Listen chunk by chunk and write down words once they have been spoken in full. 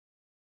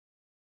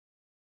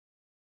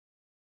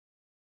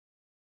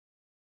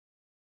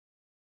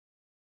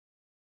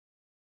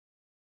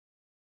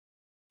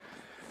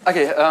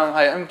Okay,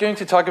 hi, I'm going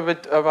to talk a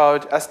bit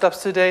about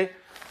SDAPS today,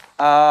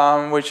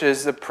 which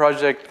is a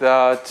project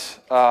that,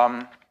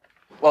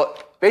 well,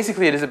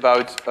 basically it is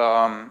about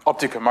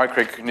optical mark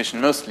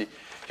recognition mostly.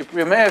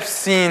 You may have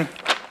seen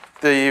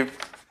the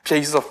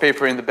pieces of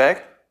paper in the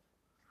bag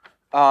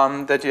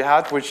that you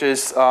had, which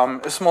is a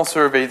small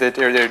survey that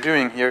they're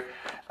doing here.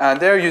 And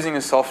they're using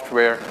a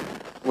software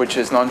which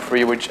is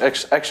non-free, which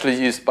actually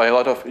used by a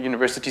lot of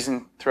universities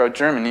throughout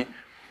Germany.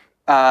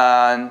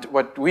 And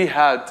what we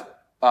had,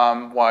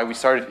 why we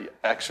started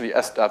actually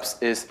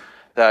SDAPS, is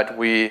that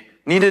we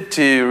needed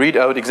to read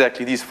out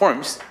exactly these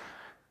forms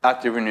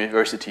at the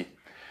university.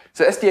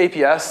 So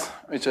SDAPS,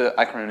 which is an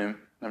acronym,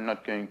 I'm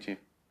not going to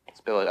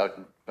spell it out,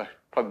 but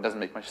probably doesn't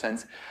make much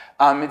sense.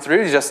 It's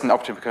really just an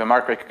optical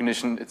mark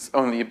recognition. It's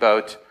only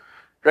about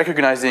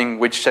recognizing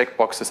which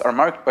checkboxes are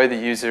marked by the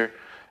user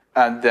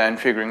and then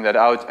figuring that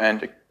out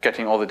and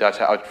getting all the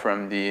data out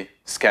from the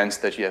scans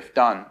that you have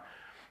done.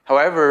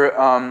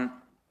 However,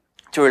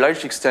 to a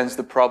large extent,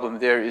 the problem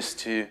there is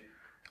to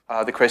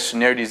the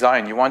questionnaire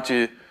design. You want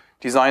to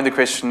design the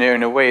questionnaire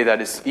in a way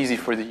that is easy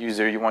for the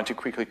user. You want to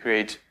quickly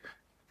create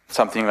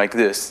something like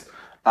this.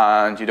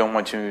 And you don't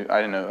want to,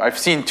 I don't know, I've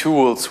seen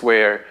tools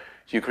where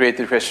you create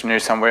the questionnaire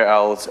somewhere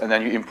else and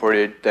then you import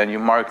it, then you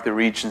mark the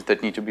regions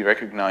that need to be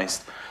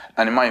recognized.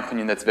 And in my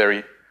opinion, that's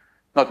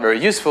not very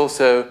useful.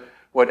 So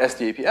what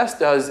SDAPS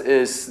does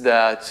is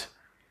that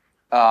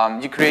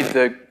you create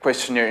the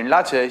questionnaire in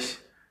LaTeX,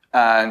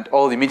 and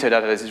all the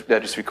metadata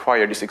that is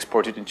required is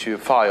exported into a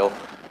file,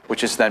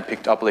 which is then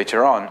picked up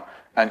later on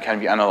and can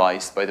be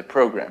analyzed by the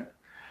program.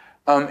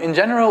 In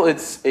general,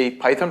 it's a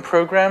Python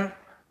program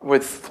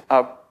with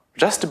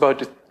just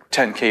about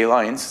 10K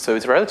lines, so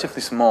it's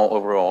relatively small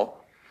overall.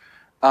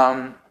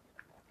 And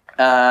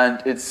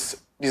it's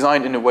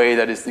designed in a way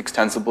that is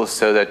extensible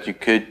so that you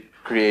could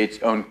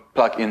create own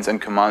plugins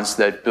and commands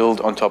that build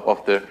on top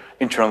of the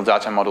internal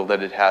data model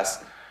that it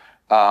has.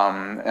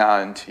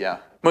 And yeah,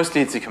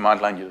 mostly it's a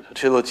command line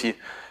utility.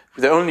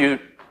 The only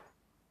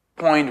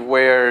point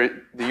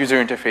where the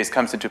user interface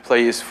comes into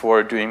play is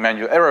for doing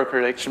manual error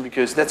correction,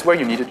 because that's where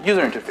you need a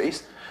user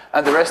interface.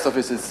 And the rest of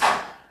it is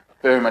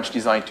very much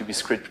designed to be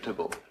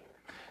scriptable.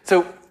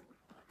 So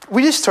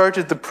we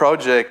started the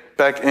project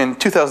back in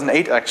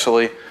 2008,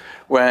 actually,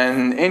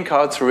 when in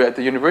Karlsruhe at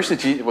the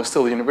university, it was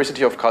still the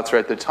University of Karlsruhe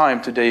at the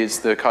time, today it's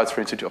the Karlsruhe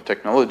Institute of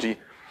Technology,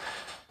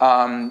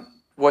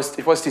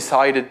 it was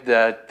decided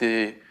that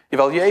the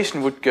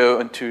evaluation would go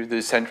into the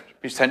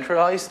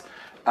decentralized,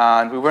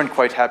 and we weren't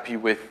quite happy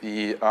with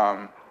the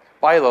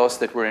bylaws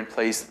that were in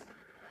place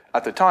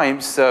at the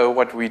time. So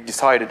what we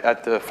decided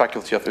at the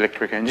Faculty of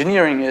Electrical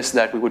Engineering is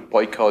that we would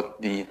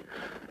boycott the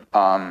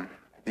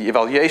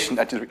evaluation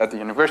at the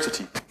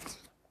university.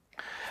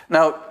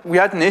 Now, we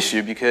had an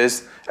issue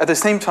because at the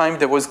same time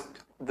there was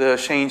the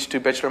change to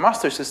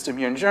bachelor-master system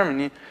here in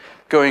Germany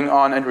going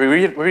on, and we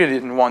really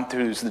didn't want to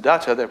lose the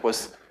data that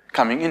was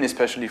coming in,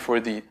 especially for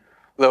the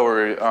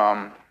lower,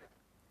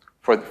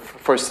 for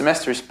first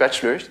semester's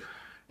bachelors,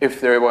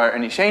 if there were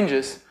any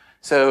changes.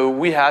 So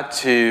we had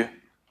to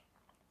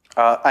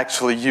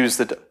actually use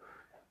do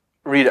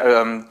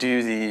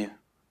the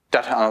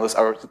data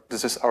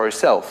analysis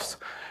ourselves.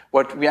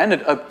 What we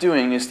ended up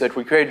doing is that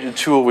we created a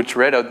tool which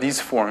read out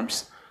these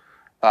forms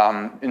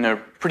in a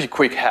pretty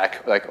quick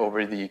hack, like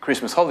over the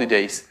Christmas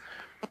holidays,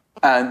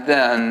 and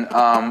then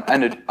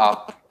ended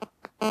up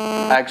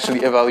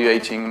actually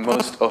evaluating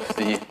most of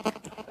the,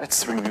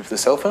 let's remove the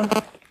cell phone,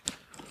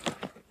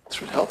 this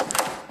should help.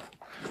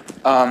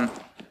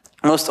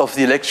 Most of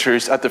the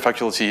lectures at the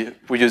faculty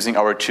were using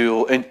our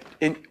tool,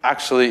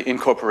 actually in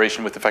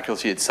cooperation with the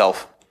faculty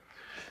itself.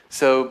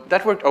 So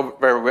that worked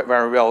very,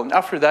 very well. And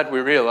after that, we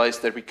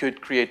realized that we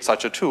could create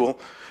such a tool,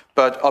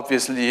 but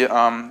obviously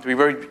we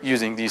were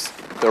using the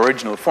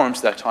original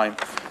forms that time,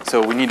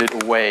 so we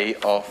needed a way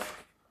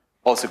of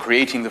also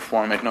creating the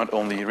form and not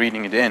only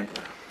reading it in.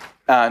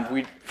 And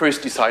we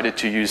first decided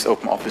to use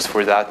OpenOffice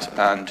for that,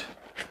 and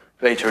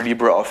later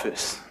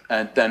LibreOffice,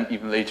 and then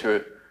even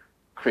later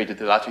created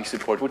the LaTeX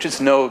support, which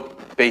is now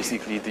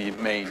basically the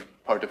main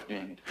part of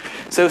doing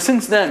it. So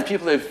since then,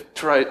 people have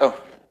tried, oh,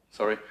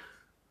 sorry,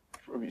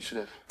 probably should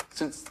have,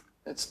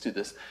 let's do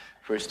this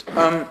first.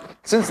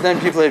 Since then,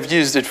 people have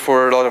used it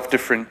for a lot of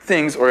different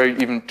things, or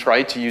even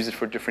tried to use it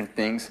for different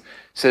things.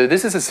 So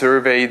this is a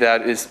survey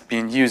that is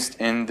being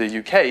used in the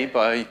UK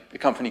by a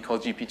company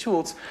called GP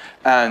Tools,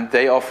 and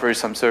they offer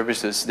some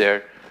services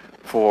there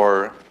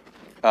for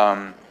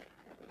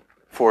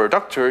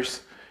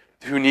doctors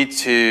who need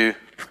to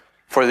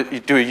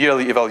do a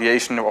yearly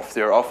evaluation of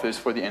their office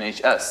for the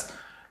NHS.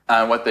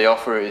 And what they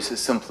offer is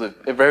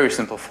a very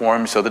simple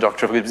form, so the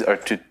doctor gives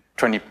up to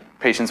 20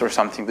 patients or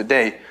something a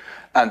day,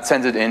 and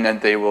sends it in,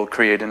 and they will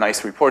create a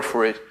nice report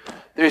for it.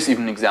 There's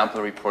even an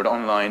example report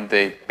online.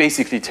 They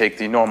basically take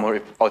the normal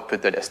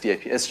output that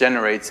SDAPS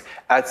generates,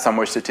 add some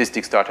more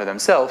statistics data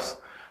themselves,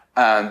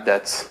 and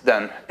that's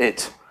then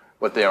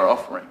what they are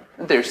offering.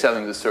 And they're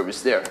selling the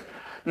service there.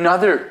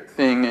 Another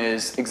thing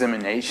is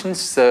examinations.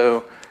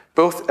 So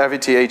both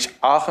RWTH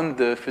Aachen,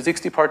 the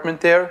physics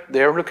department there,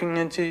 they're looking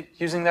into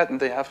using that, and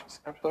they have.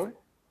 Sorry.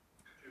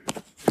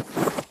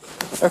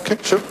 Okay,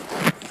 sure.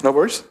 No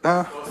worries.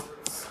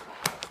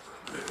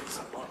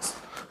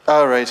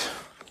 All right.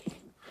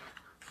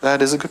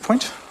 That is a good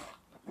point.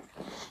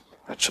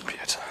 That should be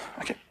it.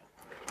 Okay.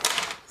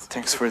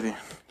 Thanks for the.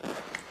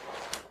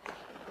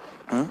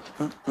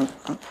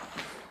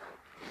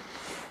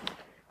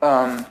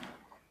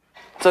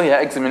 So yeah,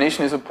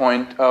 examination is a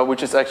point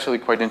which is actually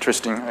quite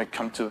interesting. I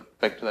come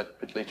back to that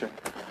a bit later.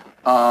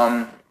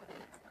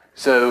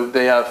 So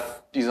they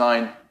have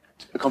designed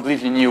a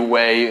completely new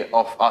way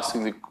of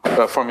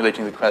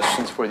formulating the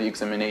questions for the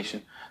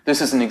examination. This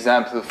is an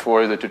example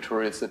for the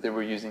tutorials that they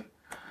were using,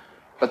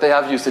 but they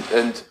have used it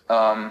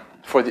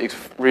for the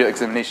real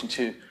examination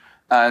too.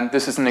 And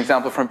this is an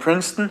example from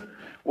Princeton,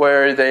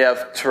 where they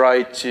have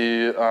tried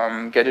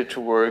to get it to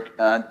work.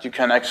 And you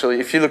can actually,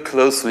 if you look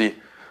closely,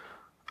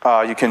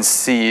 you can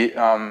see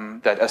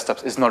that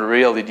SDAPS is not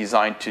really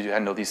designed to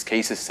handle these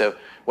cases. So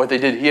what they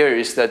did here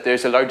is that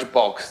there's a large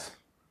box,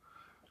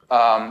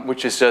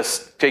 which is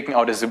just taken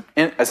out as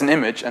an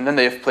image, and then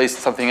they have placed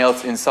something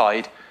else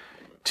inside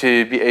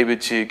to be able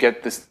to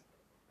get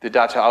the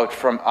data out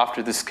from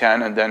after the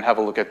scan and then have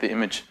a look at the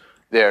image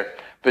there.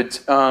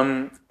 But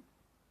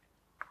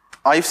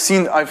I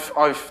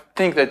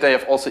think that they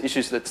have also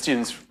issues that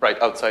students write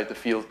outside the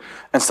field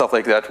and stuff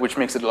like that, which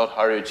makes it a lot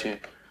harder to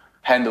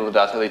handle the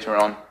data later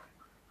on.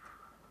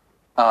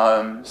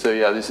 So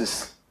yeah, this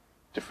is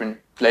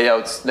different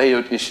layout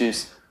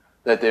issues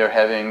that they're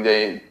having.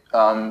 The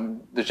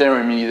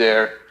Jeremy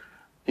there,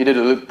 he did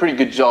a pretty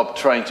good job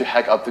trying to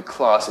hack up the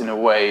class in a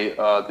way,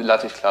 the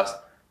LaTeX class,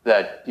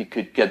 that he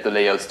could get the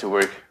layouts to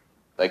work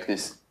like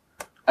this.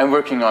 I'm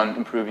working on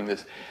improving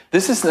this.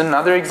 This is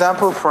another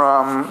example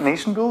from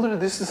Nation Builder.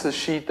 This is a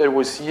sheet that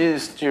was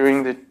used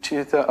during the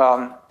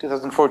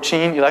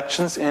 2014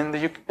 elections in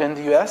the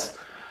US.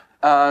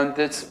 And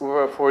that's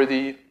for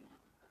the,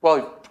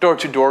 well,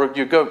 door-to-door.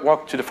 You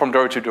walk from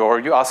door to door,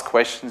 you ask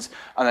questions,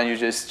 and then you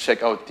just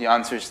check out the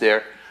answers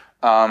there.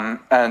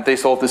 And they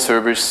sold the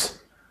servers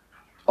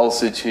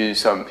also to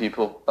some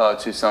people,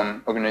 to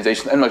some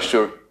organizations. I'm not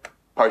sure,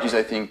 parties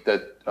I think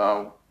that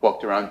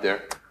walked around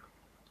there.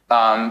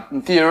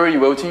 In theory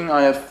voting,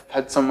 I have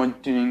had someone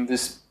doing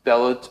this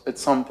ballot at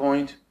some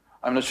point.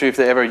 I'm not sure if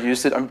they ever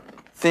used it. I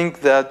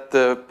think that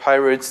the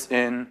pirates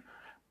in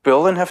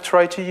Berlin have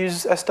tried to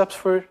use SDAPS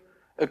for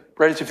a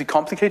relatively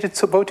complicated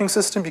voting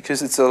system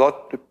because it's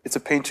a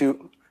pain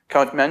to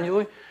count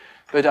manually.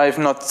 But I've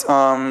not,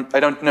 I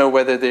don't know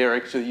whether they are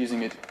actually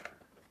using it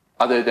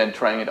other than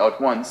trying it out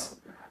once.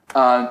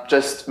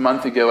 Just a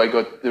month ago, I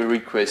got the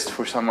request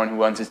for someone who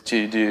wanted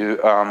to do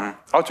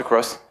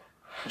autocross,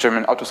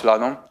 German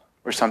Autoslalom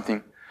or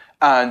something.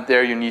 And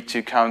there you need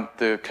to count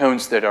the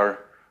cones that are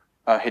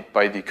hit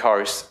by the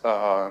cars.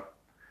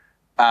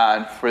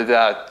 And for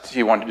that,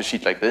 he wanted a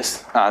sheet like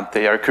this.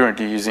 They are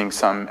currently using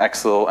some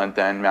Excel and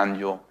then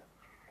manual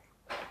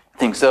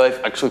things. So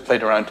I've actually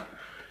played around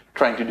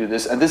trying to do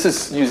this. And this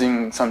is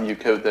using some new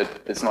code that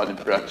is not in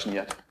production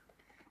yet.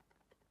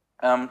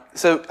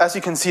 So as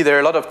you can see, there are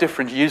a lot of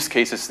different use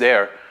cases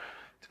there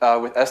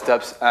with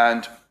SDAPS.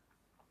 And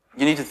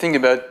you need to think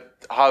about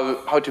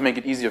how to make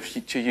it easier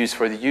to use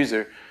for the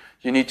user.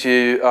 You need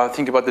to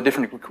think about the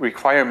different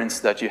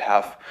requirements that you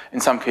have. In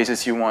some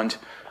cases, you want,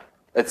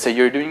 let's say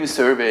you're doing a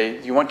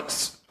survey, you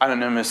want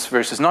anonymous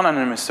versus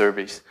non-anonymous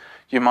surveys.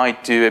 You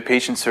might do a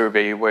patient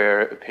survey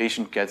where a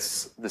patient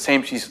gets the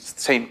same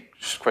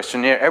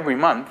questionnaire every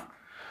month,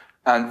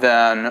 and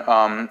then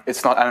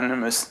it's not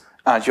anonymous,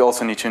 and you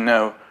also need to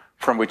know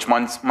from which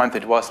month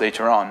it was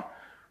later on.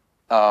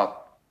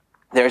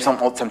 There are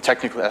some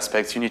technical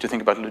aspects. You need to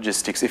think about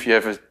logistics. If you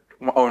have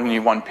only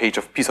one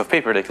piece of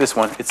paper like this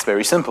one, it's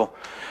very simple.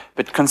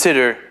 But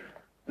consider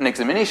an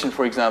examination,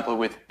 for example,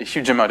 with a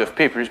huge amount of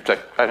papers, like,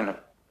 I don't know,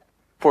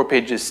 4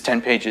 pages,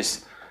 10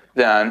 pages,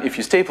 then if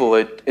you staple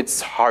it,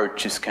 it's hard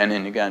to scan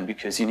in again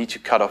because you need to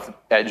cut off the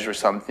edge or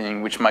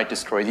something, which might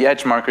destroy the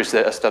edge markers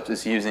that SDAPS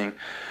is using.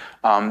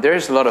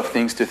 There's a lot of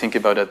things to think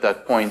about at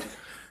that point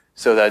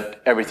so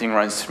that everything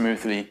runs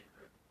smoothly.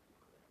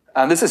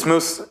 And this is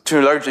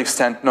to a large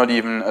extent, not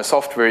even a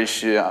software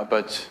issue,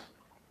 but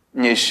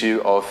an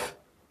issue of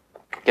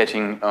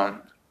getting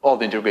all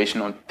the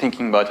integration on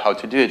thinking about how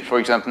to do it. For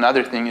example,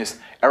 another thing is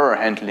error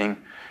handling.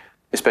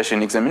 Especially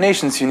in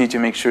examinations, you need to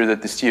make sure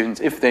that the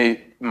students, if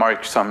they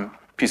mark some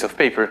piece of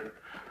paper,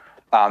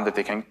 that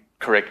they can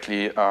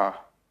correctly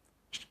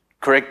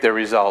correct their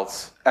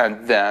results,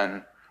 and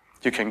then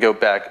you can go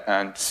back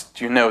and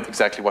you know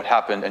exactly what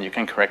happened and you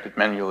can correct it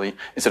manually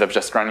instead of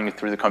just running it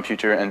through the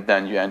computer and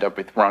then you end up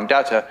with wrong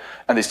data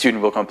and the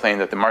student will complain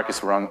that the mark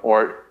is wrong,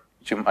 or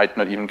you might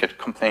not even get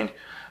complained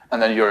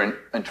and then you're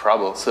in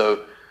trouble.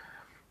 So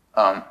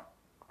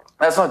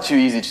that's not too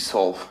easy to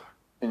solve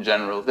in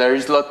general.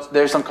 There's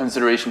some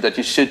consideration that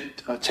you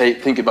should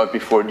think about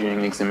before doing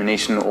an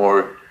examination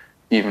or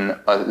even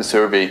a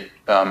survey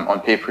on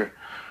paper.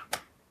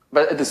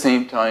 But at the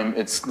same time,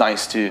 it's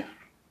nice to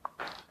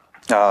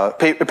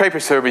paper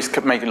surveys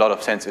could make a lot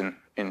of sense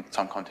in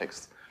some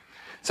contexts.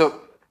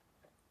 So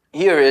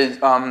here is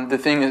the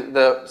thing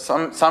is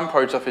some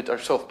parts of it are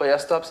solved by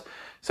SDAPS.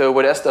 So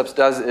what SDAPS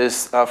does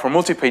is for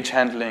multi-page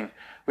handling,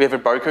 we have a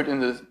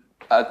barcode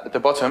at the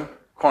bottom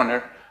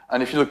corner,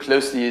 and if you look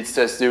closely, it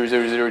says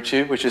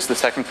 0002, which is the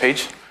second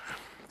page.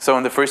 So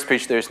on the first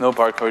page, there's no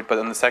barcode, but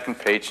on the second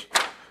page,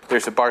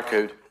 there's a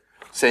barcode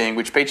saying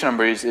which page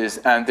number it is,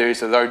 and there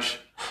is a large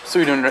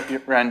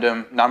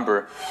pseudo-random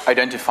number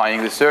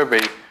identifying the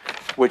survey,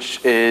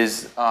 which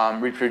is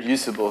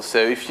reproducible. So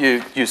if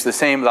you use the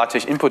same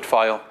LaTeX input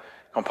file,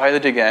 compile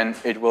it again,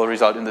 it will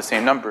result in the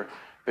same number.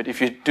 But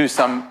if you do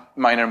some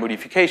minor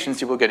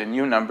modifications, you will get a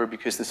new number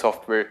because the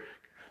software,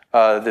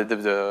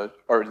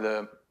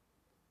 the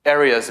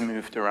areas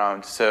moved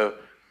around. So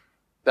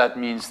that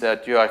means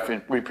that you have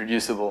a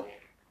reproducible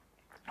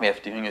way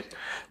of doing it.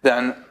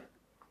 Then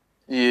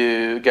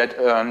you get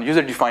a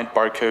user-defined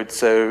barcode.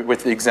 So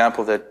with the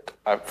example that,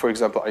 for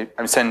example,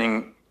 I'm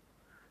sending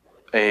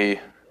a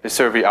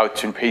survey out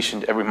to a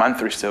patient every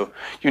month or so,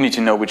 you need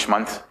to know which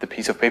month the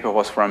piece of paper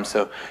was from,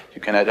 so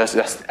you can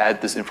just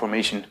add this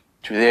information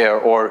to there.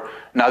 Or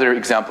another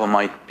example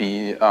might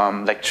be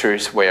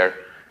lectures where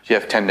you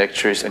have 10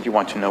 lectures and you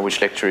want to know which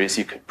lecture is,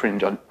 you could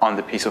print on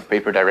the piece of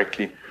paper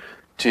directly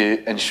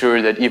to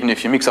ensure that even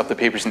if you mix up the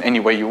papers in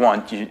any way you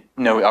want, you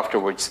know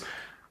afterwards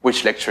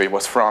which lecture it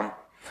was from.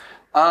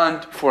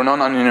 And for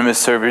non-anonymous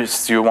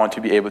surveys, you want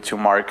to be able to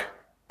mark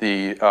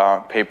the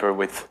paper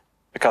with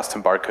a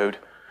custom barcode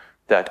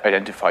that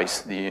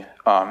identifies the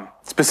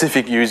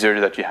specific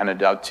user that you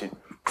handed out to.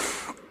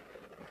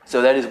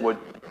 So that is what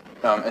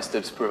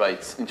SDAPS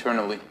provides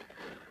internally.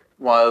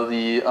 While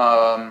the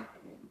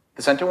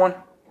center one,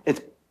 it's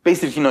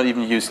basically not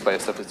even used by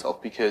SDAPS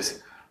itself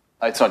because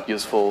it's not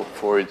useful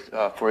for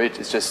it.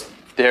 It's just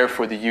there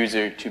for the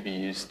user to be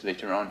used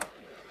later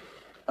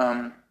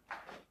on.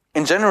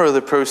 In general,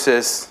 the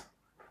process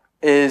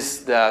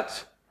is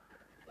that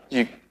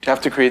you have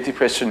to create the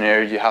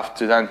questionnaire, you have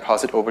to then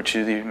pass it over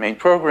to the main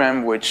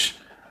program, which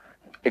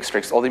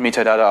extracts all the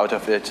metadata out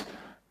of it.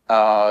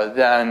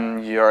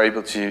 Then you are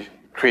able to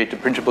create the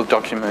printable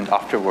document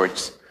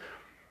afterwards.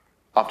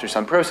 After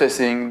some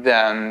processing,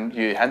 then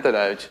you hand that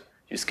out,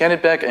 you scan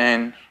it back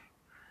in,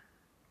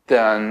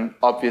 then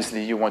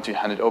obviously you want to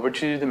hand it over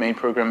to the main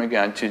program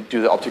again to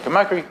do the optical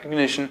mark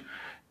recognition,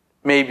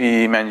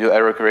 maybe manual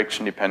error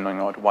correction depending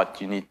on what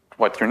you need,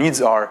 what your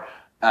needs are,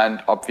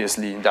 and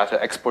obviously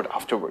data export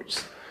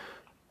afterwards.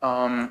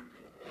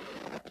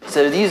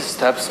 So these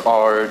steps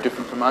are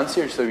different commands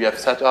here. So we have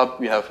setup,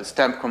 we have a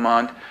stamp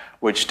command,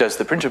 which does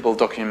the printable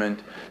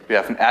document. We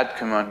have an add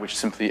command, which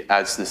simply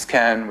adds the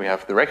scan. We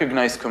have the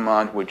recognize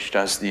command, which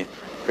does the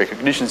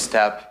recognition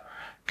step.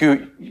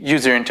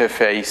 User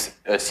interface,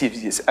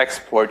 CVS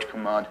export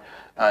command,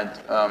 and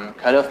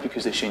kind of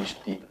because I changed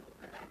the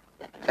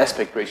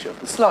aspect ratio of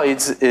the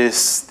slides,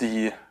 is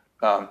the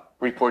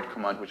report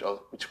command, which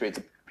creates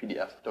a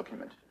PDF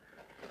document.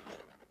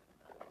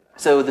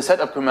 So the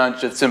setup command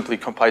just simply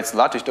compiles the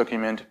LaTeX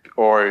document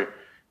or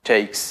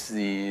takes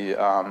the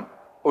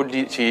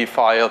ODT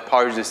file,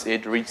 parses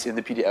it, reads in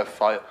the PDF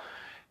file,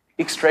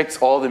 extracts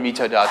all the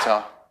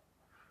metadata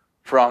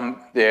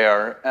from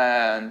there,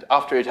 and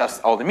after it has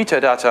all the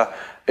metadata,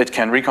 it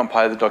can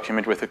recompile the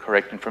document with the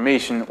correct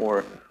information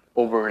or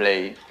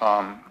overlay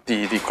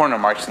the corner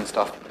marks and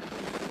stuff.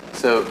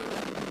 So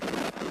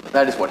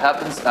that is what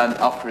happens, and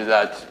after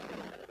that,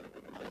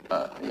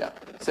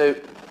 So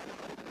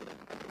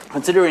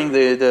considering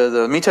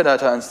the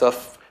metadata and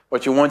stuff,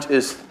 what you want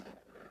is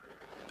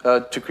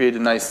to create a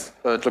nice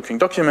looking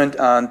document,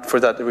 and for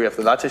that we have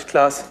the LaTeX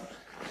class.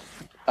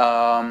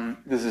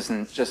 This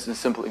is just a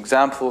simple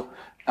example.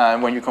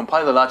 And when you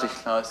compile the LaTeX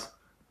class,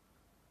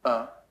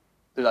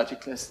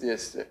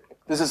 yes,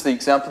 this is the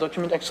example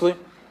document actually.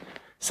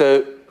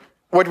 So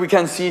what we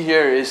can see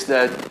here is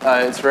that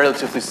it's a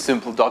relatively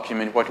simple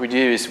document. What we do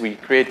is we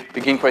create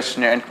begin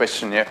questionnaire, end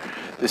questionnaire.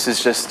 This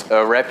is just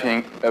a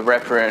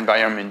wrapper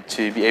environment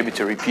to be able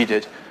to repeat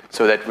it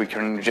so that we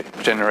can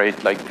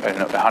generate like, I don't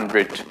know,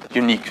 100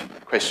 unique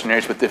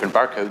questionnaires with different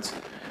barcodes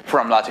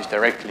from LaTeX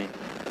directly.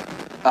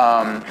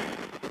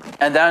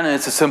 And then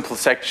it's a simple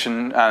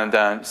section, and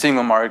then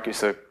single mark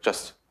is a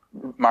just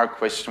mark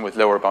question with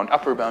lower bound,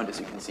 upper bound, as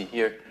you can see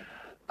here.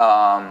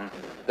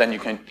 Then you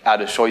can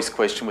add a choice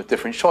question with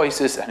different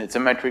choices, and it's a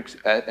matrix.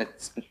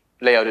 It's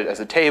layouted as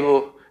a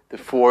table. The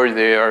 4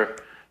 there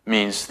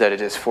means that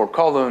it is 4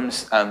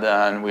 columns, and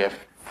then we have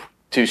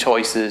 2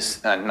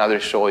 choices and another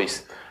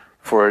choice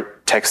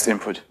for text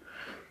input.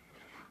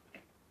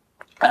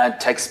 And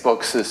text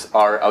boxes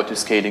are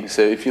auto-scaling.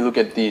 So if you look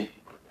at the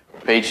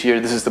page here,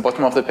 this is the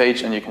bottom of the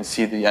page, and you can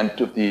see the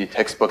end of the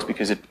text box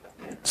because it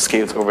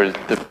scales over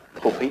the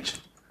whole page.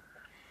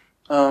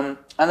 And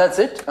that's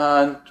it.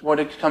 And what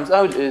it comes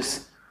out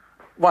is,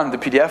 one, the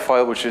PDF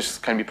file, which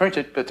can be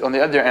printed, but on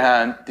the other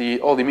hand,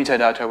 all the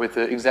metadata with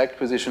the exact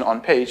position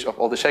on page of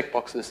all the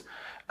checkboxes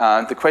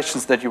and the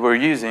questions that you were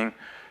using,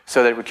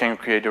 so that we can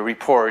create a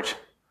report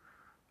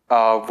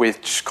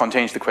which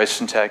contains the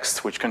question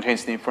text, which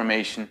contains the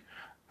information,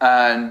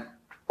 and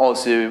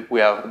also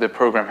the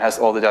program has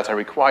all the data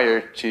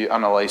required to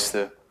analyze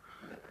the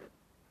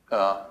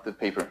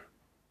paper.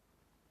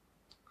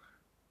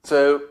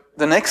 So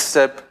the next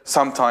step,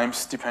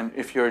 sometimes, depend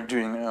if you're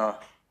doing a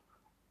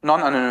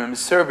non-anonymous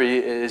survey,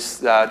 is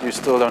that you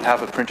still don't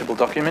have a printable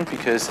document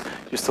because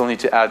you still need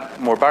to add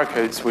more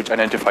barcodes which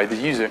identify the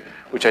user,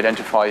 which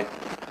identify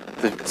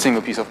the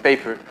single piece of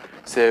paper.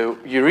 So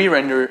you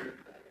re-render,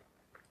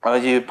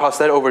 you pass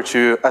that over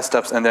to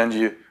SDAPS, and then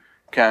you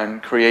can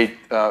create,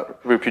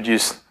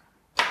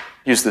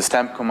 use the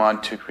stamp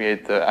command to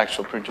create the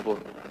actual printable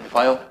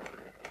file.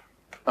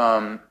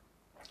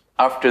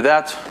 After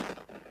that,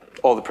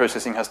 all the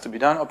processing has to be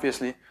done,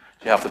 obviously.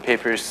 You have the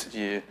papers,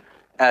 you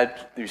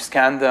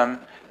scan them.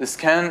 The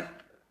scan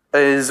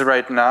is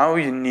right now,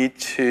 you need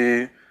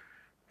to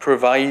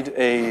provide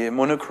a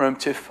monochrome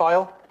TIFF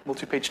file,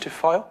 multi-page TIFF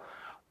file,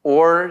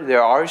 or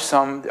there are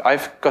some,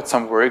 I've got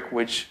some work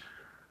which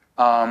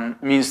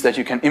means that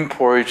you can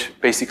import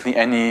basically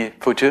any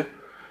photo.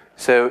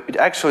 So it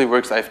actually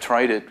works, I've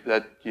tried it,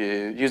 that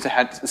you use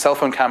a cell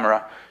phone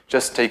camera,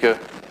 just take a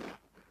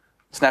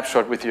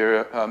snapshot with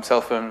your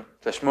cell phone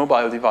 /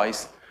 mobile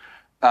device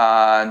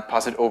and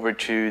pass it over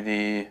to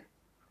the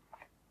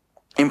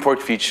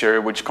import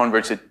feature, which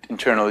converts it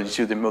internally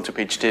to the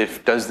multi-page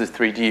TIFF, does the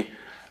 3D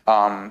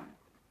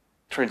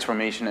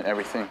transformation and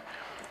everything.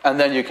 And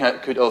then you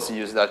could also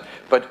use that.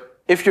 But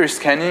if you're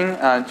scanning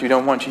and you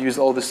don't want to use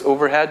all this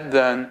overhead,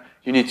 then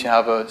you need to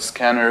have a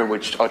scanner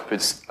which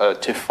outputs a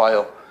TIFF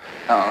file,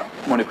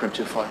 monochrome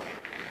TIFF file.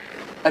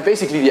 And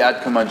basically the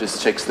add command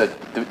just checks that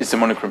it's a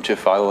monochrome TIFF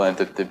file and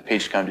that the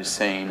page count is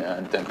sane,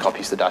 and then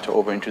copies the data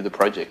over into the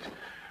project.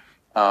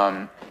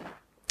 Then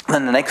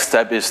the next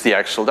step is the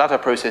actual data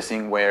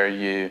processing, where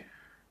you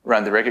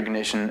run the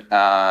recognition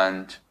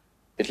and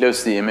it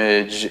loads the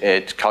image,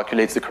 it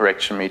calculates the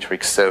correction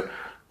matrix. So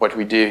what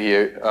we do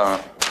here,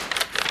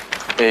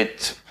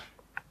 it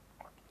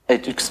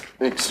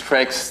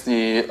extracts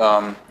the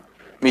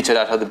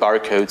metadata, the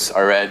barcodes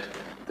are read,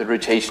 the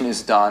rotation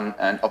is done,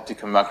 and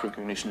optical macro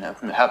recognition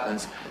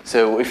happens.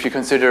 So if you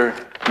consider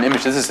an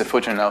image, this is a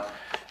photo now,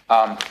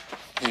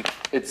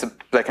 it's a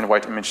black and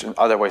white image,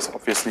 otherwise,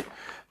 obviously.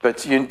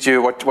 But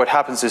what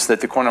happens is that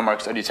the corner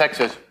marks are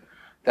detected,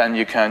 then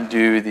you can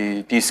do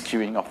the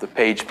de-skewing of the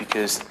page,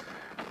 because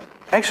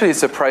actually it's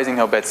surprising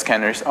how bad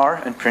scanners are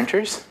and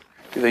printers.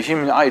 The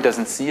human eye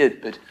doesn't see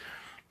it, but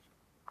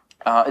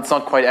it's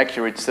not quite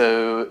accurate.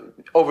 So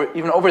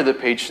even over the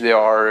page, there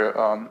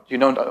are you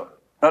don't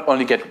not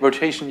only get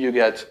rotation, you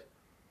get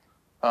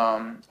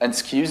and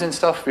skews and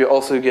stuff. We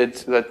also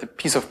get that the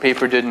piece of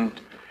paper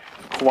didn't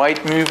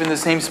quite move in the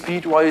same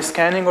speed while you're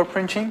scanning or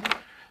printing.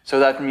 So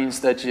that means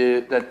that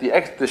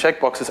the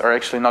checkboxes are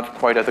actually not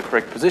quite at the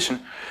correct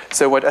position.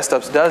 So what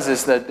SDAPS does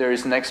is that there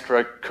is an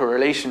extra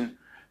correlation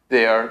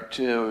there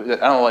that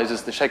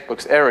analyzes the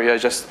checkbox area,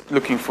 just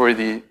looking for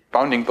the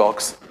bounding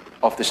box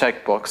of the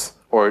checkbox,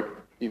 or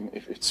even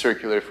if it's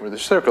circular, for the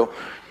circle,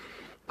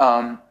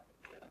 and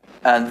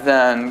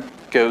then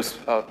goes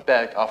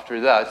back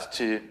after that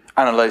to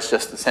analyze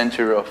just the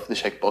center of the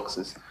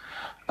checkboxes.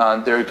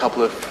 There are a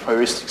couple of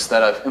heuristics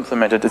that I've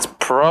implemented. It's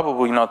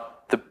probably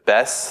not the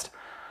best.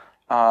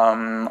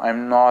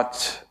 I'm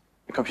not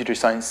a computer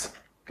science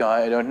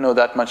guy. I don't know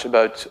that much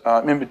about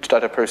image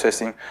data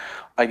processing.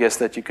 I guess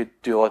that you could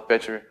do a lot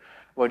better.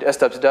 What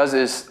SDAPS does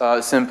is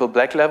a simple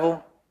black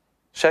level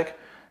check.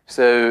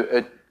 So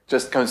it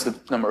just counts the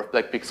number of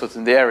black pixels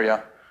in the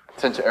area,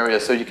 center area,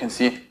 so you can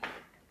see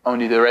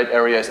only the red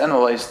area is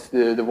analyzed.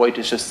 The white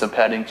is just some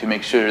padding to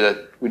make sure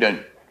that we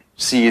don't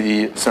see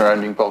the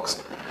surrounding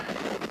box.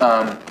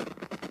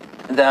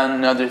 Then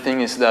another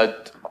thing is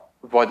that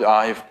what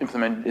I've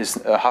implemented is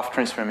a half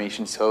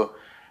transformation. So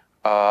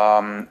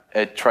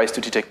it tries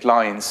to detect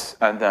lines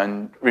and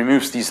then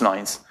removes these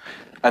lines.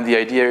 And the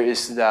idea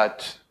is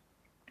that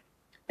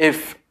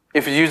if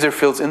a user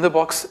fills in the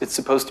box, it's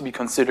supposed to be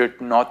considered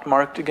not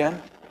marked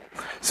again.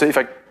 So if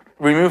I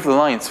remove the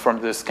lines from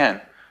the scan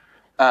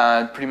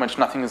and pretty much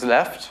nothing is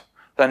left,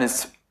 then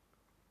it's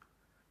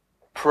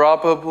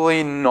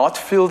probably not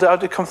filled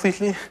out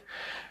completely,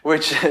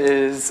 which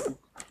is,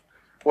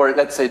 or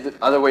let's say the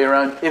other way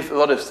around, if a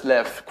lot is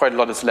left, quite a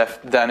lot is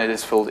left, then it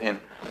is filled in,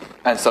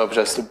 and so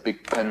just a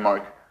big pen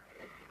mark.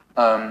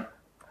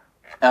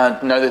 And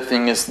another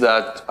thing is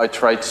that I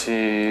try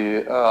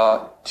to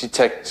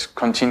detect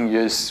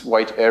continuous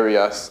white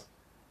areas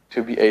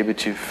to be able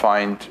to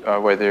find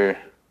whether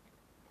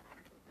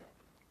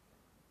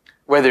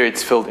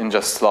it's filled in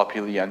just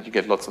sloppily, and you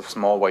get lots of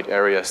small white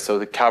areas. So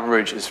the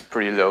coverage is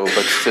pretty low,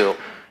 but still,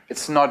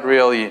 it's not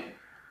really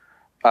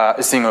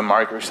a single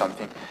mark or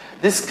something.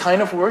 This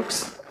kind of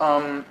works.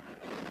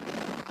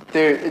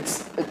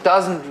 It's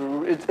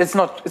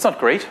not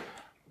great,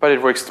 but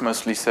it works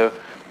mostly. So,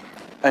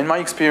 in my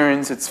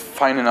experience, it's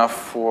fine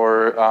enough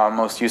for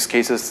most use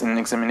cases in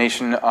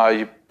examination.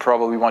 You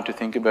probably want to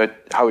think about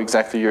how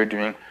exactly you're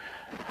doing,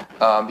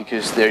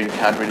 because there you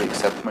can't really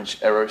accept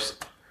much errors.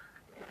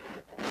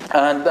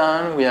 And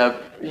then we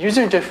have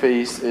user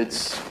interface.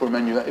 It's for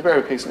manual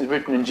verification. It's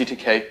written in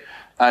GTK,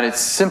 And it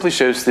simply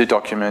shows the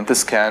document, the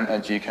scan,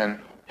 and you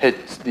can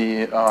hit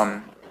the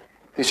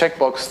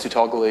checkbox to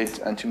toggle it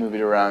and to move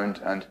it around,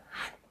 and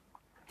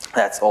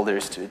that's all there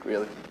is to it,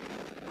 really.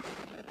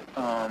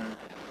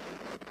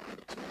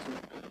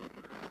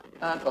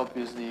 And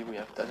obviously, we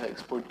have data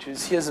export to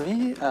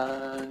CSV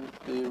and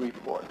the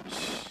report.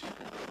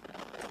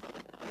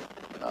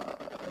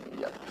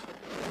 Yep.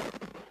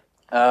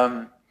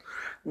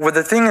 Well,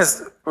 the thing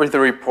is, with the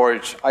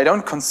report, I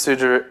don't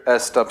consider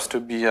SDAPS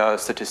to be a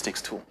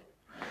statistics tool.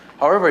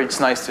 However, it's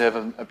nice to have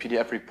a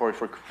PDF report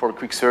for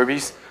quick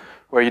surveys,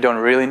 where you don't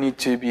really need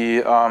to be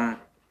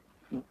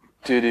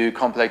to do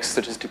complex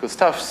statistical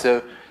stuff.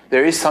 So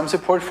there is some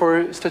support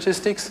for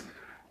statistics,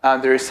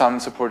 and there is some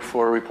support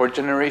for report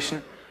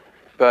generation.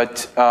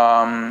 But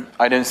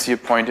I don't see a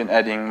point in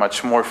adding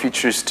much more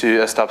features to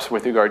SDAPS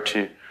with regard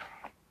to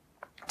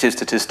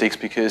statistics,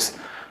 because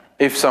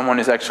if someone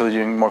is actually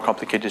doing more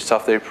complicated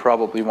stuff, they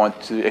probably want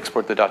to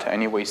export the data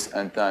anyways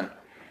and then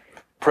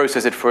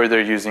process it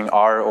further using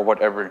R or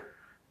whatever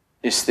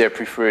is their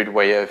preferred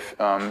way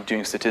of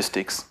doing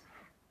statistics.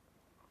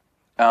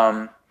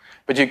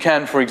 But you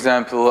can, for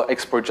example,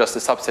 export just a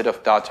subset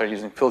of data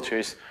using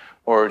filters,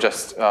 or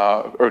just,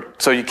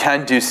 so you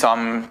can do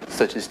some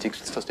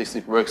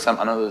statistic work, some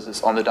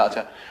analysis on the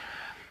data.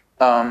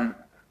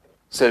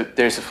 So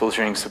there's a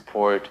filtering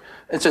support.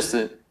 It's just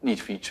a neat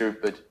feature,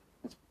 but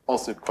it's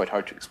also quite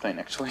hard to explain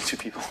actually to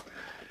people.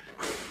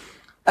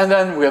 And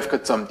then we have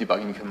got some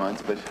debugging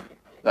commands, but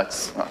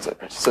that's not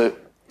separate. So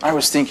I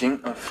was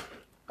thinking of,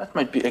 that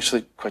might be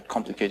actually quite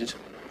complicated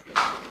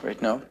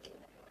right now.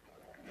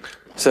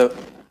 So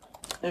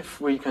if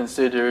we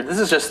consider, this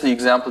is just the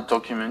example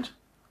document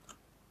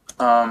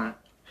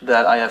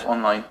that I have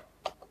online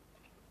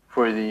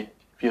for the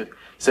field.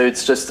 So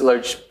it's just a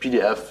large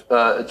PDF,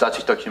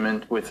 LaTeX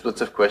document with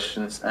lots of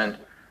questions, and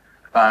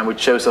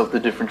which shows all the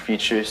different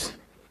features.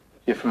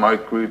 You have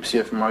mark groups, you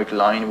have mark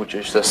line, which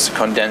is just a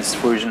condensed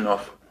version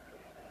of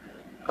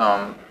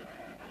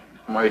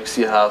marks.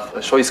 You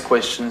have choice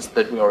questions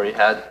that we already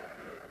had,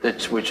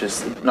 which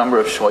is the number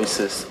of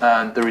choices,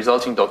 and the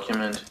resulting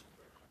document.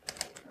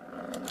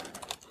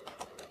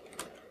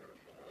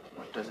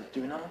 What does it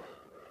do now?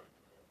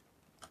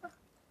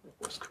 It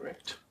was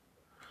correct.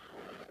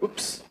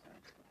 Oops.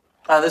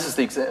 This is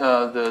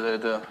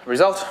the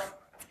result.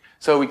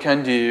 So we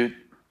can do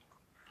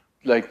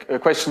like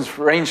questions,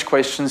 range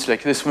questions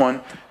like this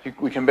one.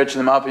 We can batch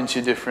them up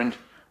into different,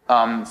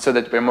 so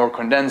that they're more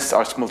condensed,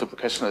 ask multiple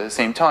questions at the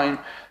same time.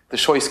 The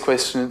choice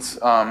questions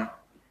are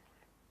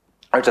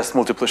just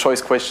multiple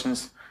choice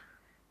questions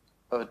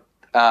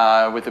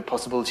with the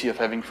possibility of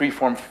having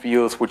free-form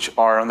fields, which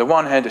are on the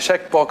one hand a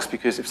checkbox,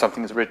 because if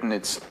something is written,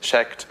 it's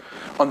checked.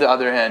 On the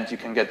other hand, you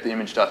can get the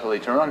image data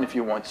later on if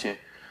you want to.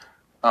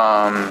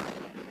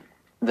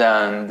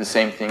 Then the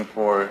same thing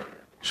for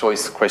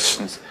choice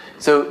questions.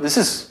 So this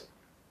is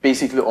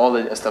basically all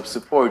that SDAPS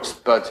supports,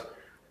 but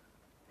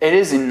it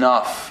is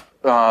enough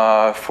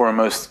for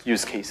most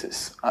use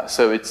cases.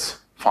 So it's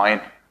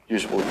fine,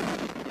 usually.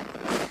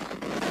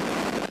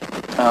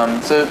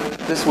 So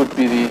this would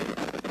be the...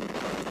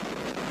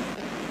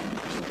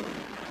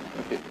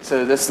 Okay,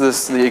 so this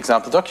is the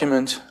example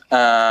document,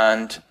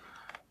 and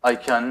I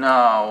can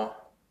now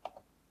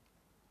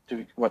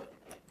do what?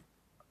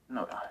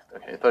 No,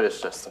 okay, I thought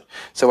it's just...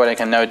 So what I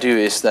can now do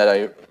is that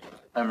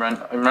I'm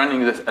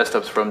running the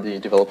SDAPS from the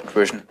development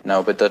version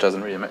now, but that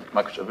doesn't really make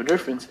much of a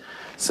difference.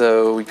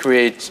 So we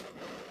create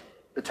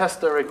the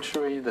test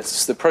directory. This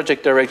is the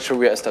project directory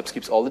where SDAPS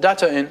keeps all the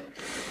data in.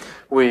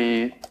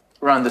 We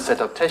run the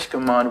setup tesh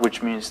command,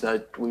 which means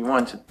that we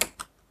want a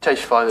tesh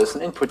file as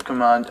an input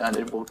command, and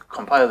it will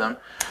compile them.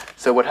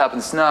 So what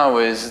happens now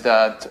is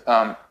that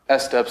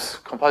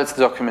SDAPS compiles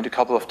the document a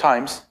couple of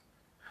times,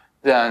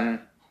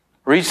 then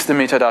reads the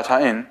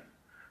metadata in.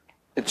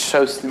 It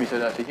shows the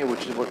metadata here,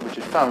 which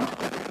it found,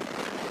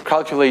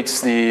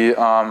 calculates the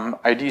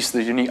IDs,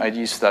 the unique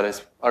IDs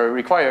that are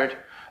required,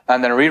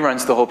 and then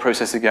reruns the whole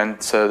process again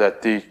so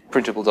that the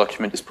printable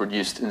document is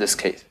produced in this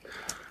case.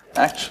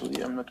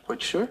 Actually, I'm not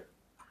quite sure.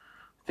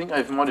 I think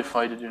I've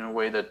modified it in a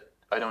way that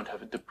I don't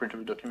have a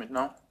printable document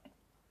now.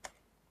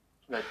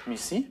 Let me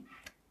see.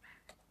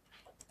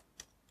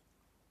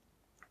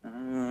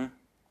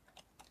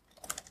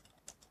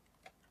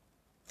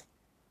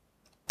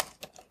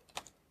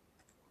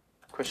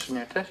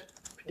 Questionnaire test,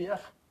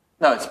 PDF.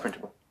 No, it's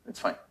printable. It's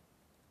fine.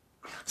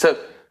 So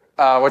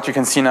what you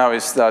can see now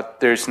is that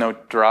there's no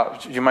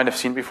draft. You might have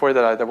seen before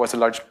that there was a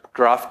large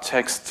draft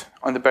text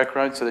on the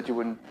background so that you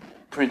wouldn't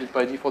print it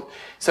by default.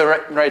 So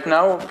right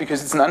now,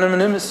 because it's an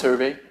anonymous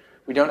survey,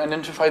 we don't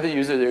identify the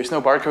user. There is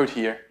no barcode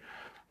here.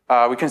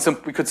 We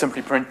could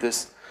simply print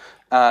this.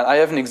 I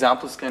have an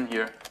example scan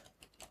here.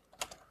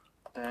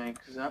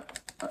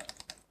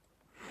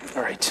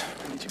 All right,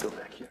 I need to go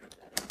back here.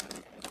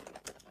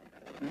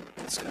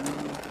 Let's go.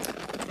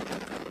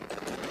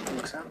 An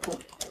example.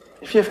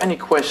 If you have any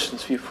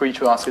questions, feel free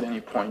to ask at any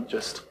point.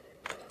 Just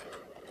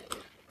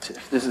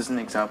if this is an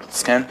example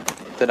scan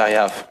that I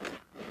have.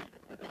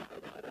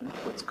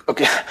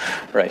 Okay,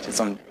 right. It's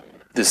on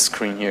this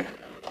screen here.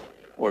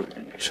 or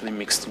actually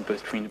mixed in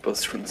between both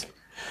screens.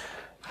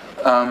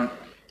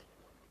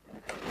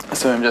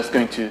 So I'm just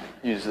going to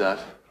use that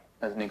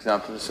as an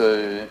example.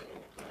 So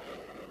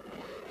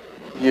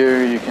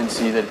here you can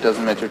see that it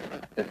doesn't matter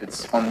if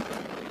it's on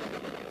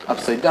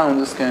upside down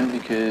the scan,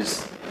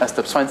 because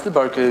SDAPS finds the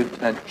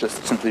barcode and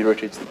just simply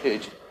rotates the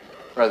page.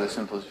 Rather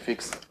simple to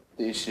fix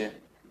the issue.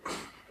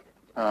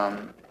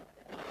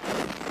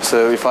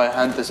 So if I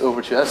hand this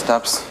over to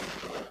SDAPS,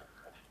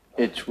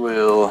 it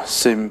will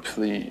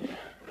simply,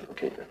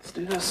 okay, let's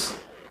do this.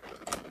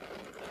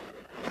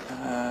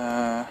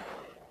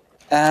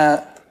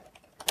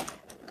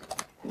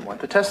 We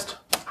want the test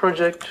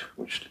project,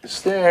 which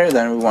is there.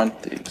 Then we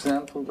want the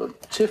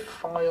example.tiff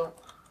file.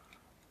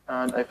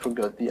 And I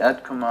forgot the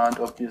add command,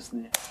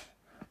 obviously.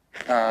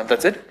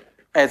 That's it.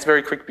 And it's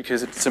very quick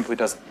because it simply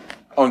does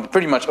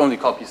pretty much only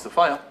copies the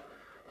file.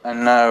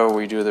 And now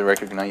we do the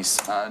recognize.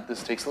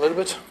 This takes a little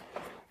bit.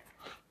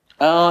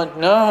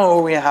 Now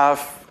we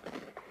have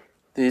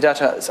the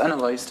data is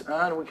analyzed,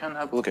 and we can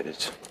have a look at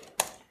it.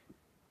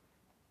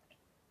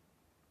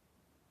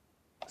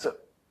 So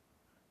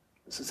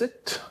this is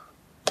it.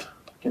 You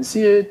can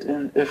see it,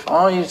 and if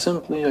I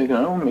simply,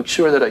 make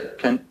sure that I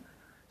can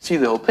see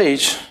the whole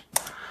page,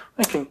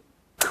 I can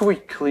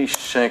quickly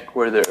check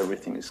whether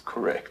everything is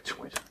correct.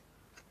 Wait.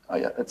 Oh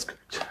yeah, that's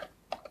correct.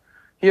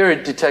 Here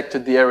it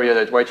detected the area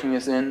that writing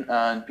is in,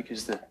 and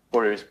because the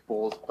border is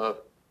bold,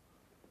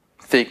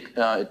 thick,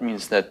 it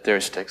means that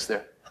there's text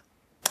there.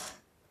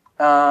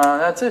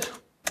 That's it.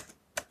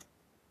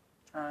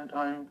 And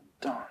I'm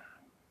done.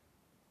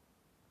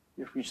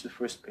 You've reached the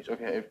first page.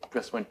 Okay, I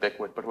just went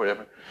backward, but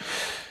whatever.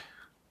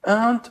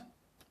 And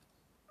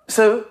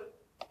so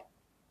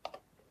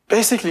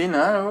basically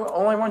now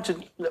all I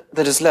wanted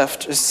that is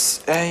left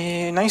is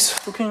a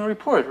nice looking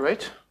report,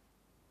 right?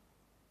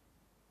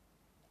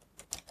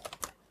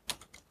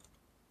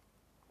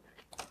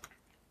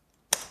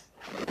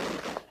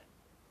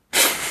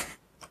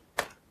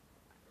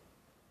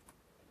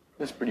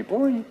 That's pretty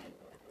boring.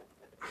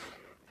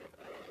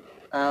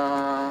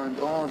 And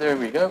oh, there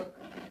we go.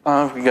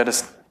 We got a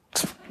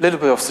little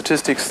bit of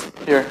statistics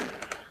here.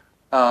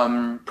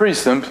 Pretty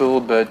simple,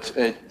 but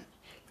it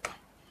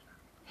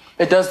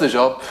does the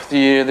job.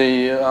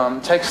 The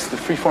text, the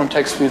freeform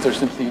text fields are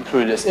simply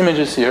included as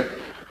images here,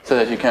 so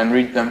that you can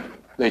read them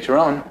later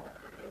on.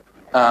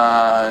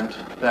 And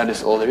that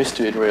is all there is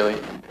to it, really.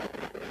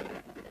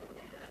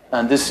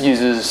 And this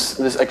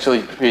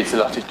actually creates a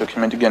LaTeX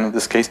document again in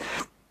this case,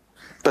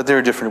 but there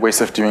are different ways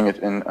of doing it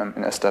in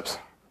SDAPS.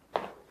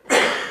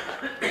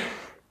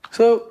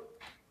 So,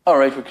 all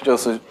right, we could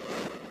also,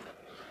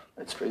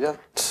 let's try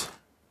that.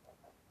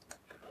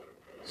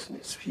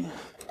 CSV,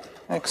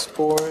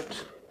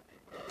 export.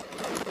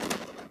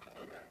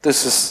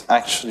 This is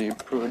actually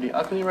pretty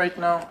ugly right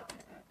now.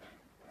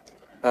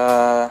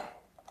 I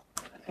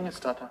think it's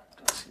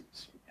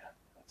data.csv. Yeah,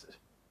 that's it.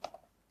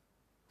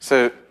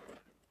 So,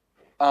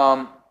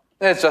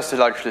 it's just a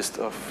large list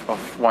of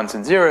ones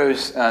and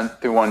zeros, and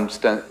the ones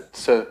that,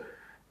 so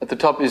at the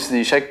top is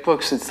the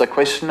checkbox. It's the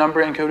question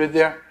number encoded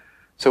there.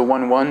 So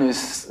 1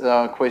 is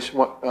question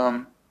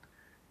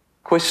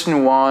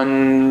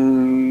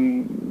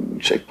 1,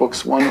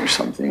 checkbox 1 or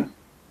something.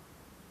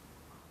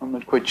 I'm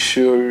not quite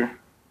sure.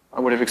 I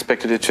would have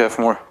expected it to have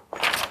more.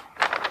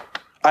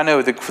 I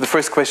know the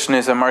first question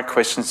is a marked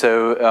question,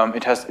 so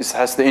it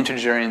has the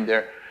integer in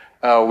there,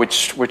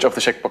 which of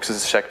the checkboxes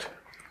is checked.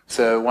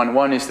 So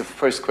 1 is the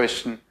first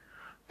question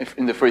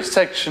in the first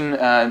section,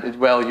 and its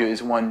value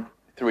is 1,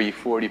 3,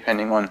 4,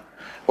 depending on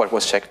what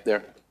was checked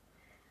there.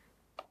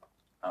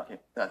 Okay,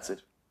 that's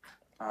it.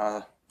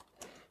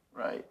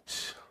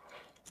 Right.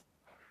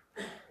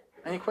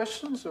 Any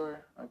questions,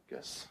 or I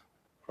guess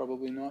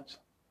probably not.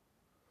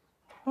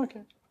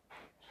 Okay.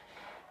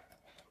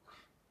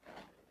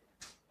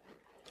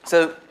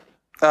 So,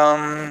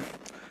 all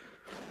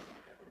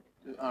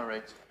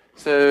right.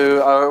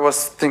 So I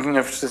was thinking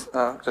of just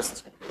a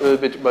little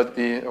bit about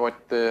what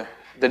they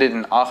did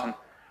in Aachen.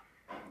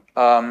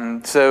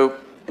 So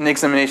in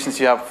examinations,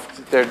 there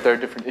are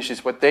different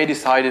issues. What they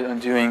decided on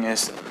doing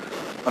is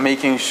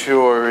making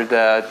sure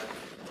that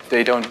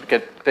they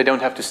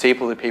don't have to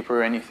staple the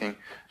paper or anything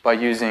by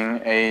using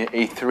a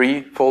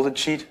A3 folded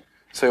sheet.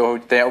 So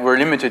they were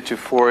limited to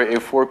 4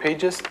 A4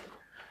 pages.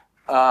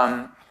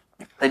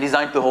 They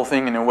designed the whole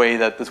thing in a way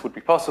that this would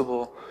be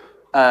possible,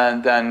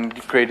 and then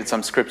created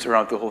some scripts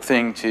around the whole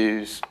thing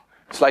to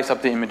slice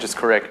up the images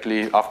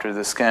correctly after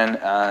the scan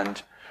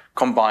and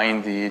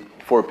combine the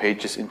 4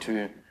 pages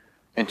into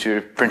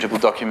a printable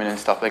document and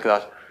stuff like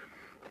that.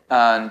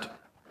 And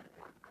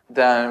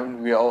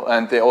then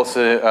they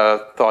also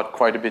thought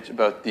quite a bit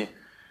about the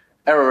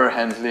error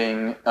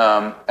handling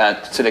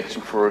and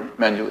selection for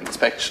manual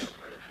inspection.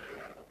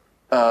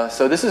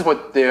 So this is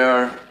what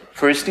their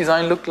first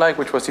design looked like,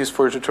 which was used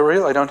for a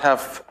tutorial. I don't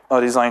have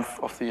a design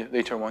of the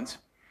later ones.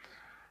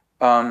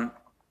 And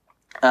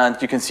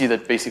you can see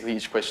that basically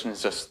each question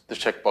is just the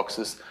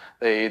checkboxes.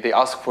 They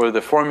ask for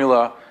the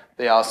formula,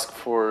 they ask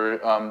for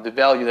the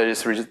value that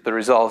is the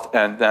result,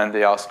 and then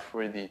they ask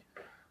for the,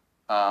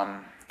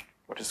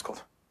 what is it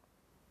called?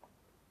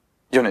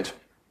 unit.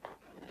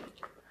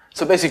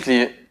 So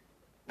basically,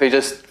 they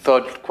just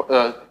put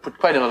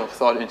quite a lot of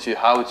thought into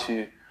how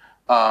to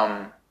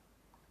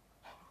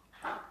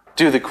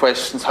do the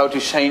questions, how to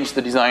change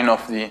the design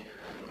of the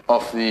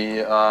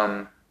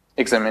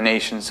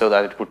examination so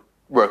that it would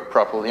work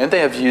properly. And they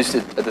have used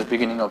it at the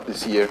beginning of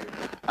this year,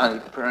 and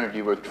it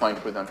apparently worked fine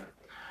for them.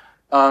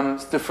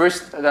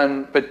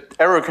 But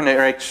error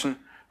correction,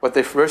 what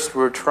they first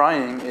were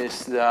trying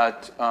is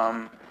that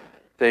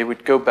they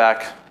would go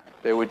back,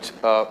 they would,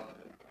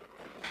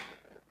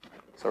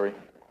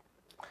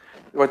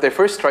 what they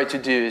first tried to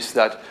do is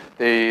that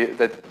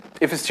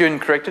if a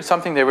student corrected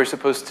something, they were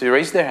supposed to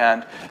raise their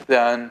hand.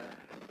 Then,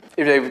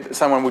 if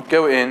someone would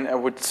go in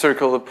and would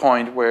circle the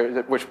point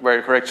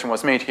where correction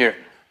was made here,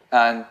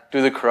 and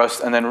do the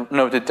cross, and then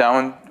note it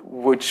down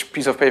which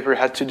piece of paper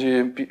had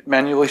to be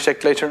manually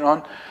checked later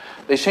on.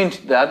 They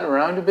changed that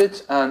around a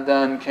bit, and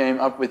then came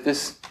up with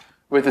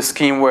a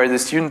scheme where the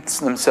students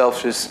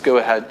themselves just go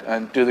ahead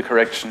and do the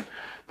correction,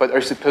 but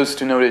are supposed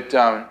to note it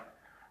down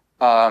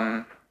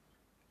on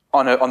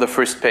the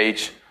first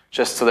page,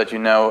 just so that you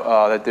know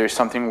that there's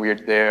something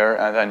weird there,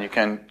 and then you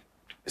can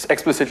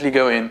explicitly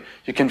go in.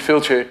 You can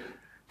filter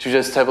to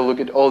just have a look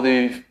at all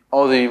the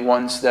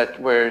ones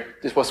where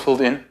this was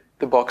filled in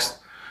the box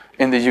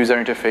in the user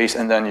interface,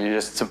 and then you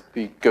just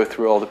simply go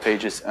through all the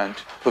pages and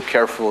look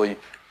carefully.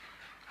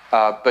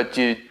 But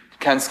you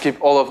can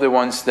skip all of the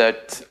ones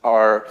that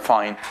are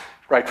fine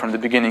right from the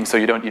beginning, so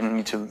you don't even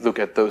need to look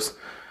at those,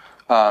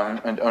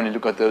 and only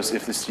look at those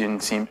if the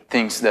student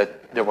thinks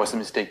that there was a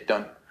mistake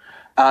done.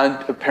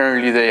 And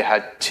apparently they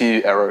had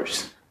 2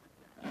 errors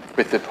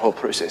with the whole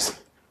process.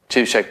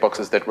 2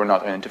 checkboxes that were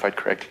not identified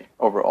correctly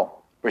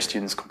overall, where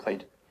students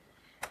complained.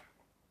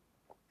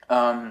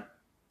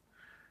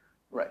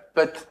 Right,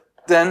 but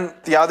then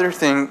the other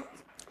thing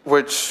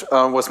which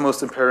was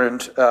most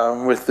apparent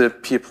with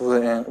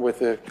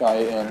the guy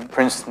in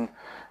Princeton,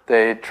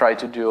 they tried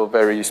to do a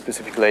very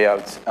specific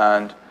layout,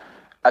 and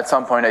at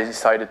some point I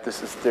decided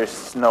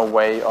there's no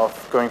way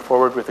of going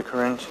forward with the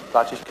current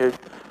LaTeX code.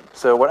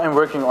 So what I'm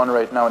working on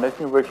right now, and I've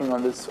been working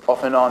on this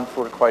off and on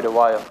for quite a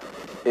while,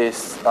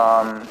 is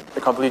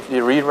a completely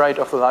rewrite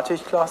of the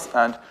LaTeX class,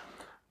 and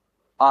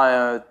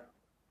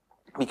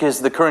because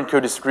the current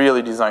code is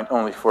really designed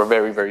only for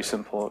very, very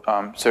simple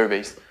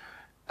surveys,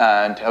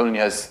 and only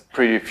has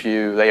pretty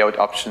few layout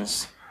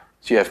options.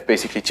 So you have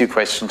basically 2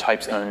 question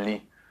types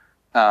only.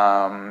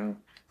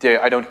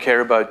 I don't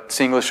care about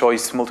single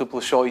choice,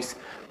 multiple choice,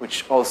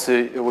 which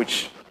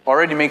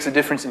already makes a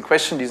difference in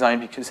question design,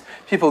 because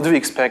people do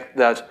expect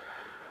that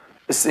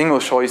a single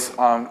choice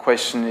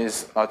question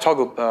is a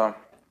toggle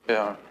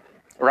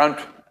round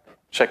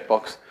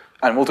checkbox,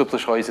 and multiple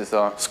choice is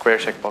a square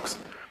checkbox,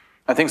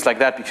 and things like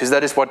that, because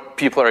that is what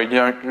people are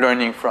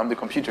learning from the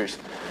computers.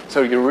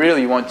 So you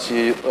really want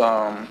to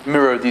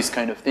mirror these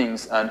kind of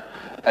things, and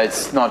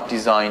it's not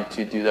designed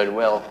to do that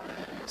well.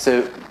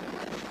 So,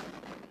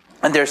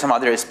 and there are some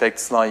other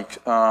aspects, like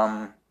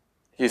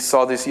you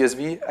saw the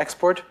CSV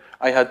export.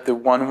 I had the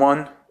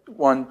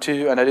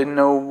 1.1.1.2, and I didn't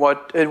know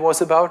what it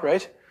was about,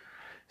 right?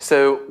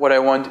 So what I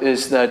want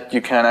is that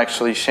you can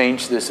actually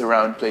change this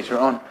around later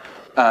on,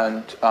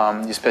 and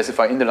you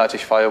specify in the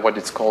LaTeX file what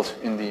it's called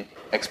in the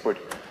export,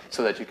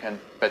 so that you can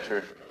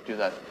better do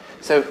that.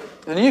 So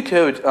the new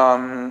code,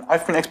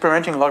 I've been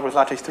experimenting a lot with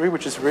LaTeX 3,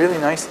 which is really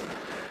nice.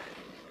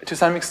 To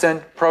some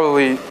extent,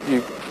 probably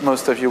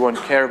most of you won't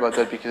care about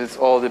that because it's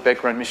all the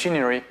background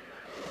machinery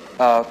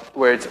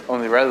where it's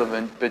only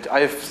relevant. But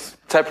I've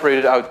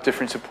separated out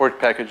different support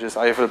packages.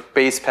 I have a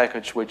base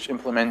package which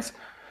implements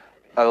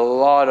a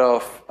lot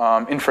of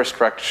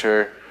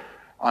infrastructure.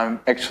 I'm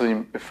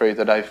actually afraid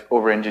that I've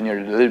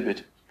over-engineered it a little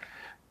bit.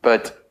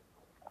 But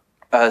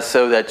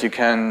so that you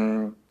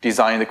can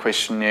design the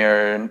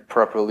questionnaire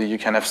properly, you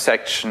can have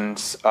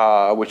sections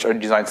which are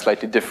designed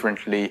slightly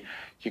differently.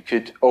 You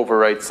could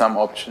overwrite some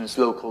options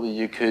locally.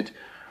 You could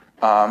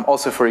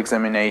also, for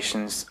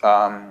examinations,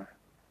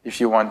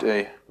 if you want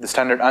the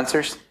standard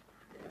answers,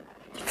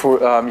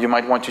 you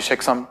might want to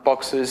check some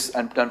boxes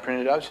and then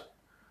print it out.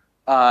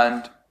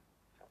 And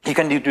you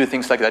can do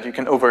things like that. You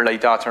can overlay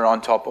data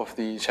on top of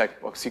the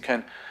checkbox. You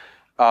can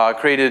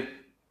create a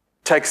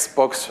text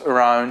box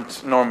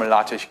around normal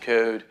LaTeX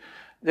code.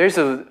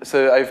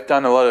 So I've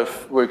done a lot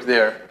of work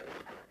there.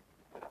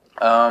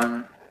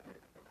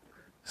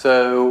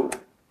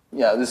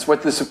 Yeah,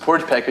 what the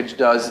support package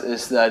does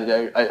is that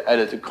I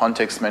added a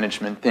context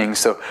management thing.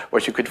 So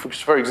what you could,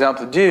 for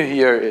example, do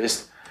here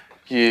is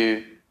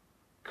you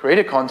create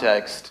a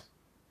context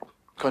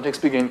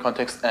begin,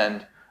 context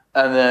end,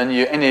 and then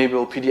you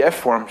enable PDF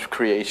form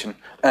creation,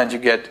 and you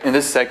get in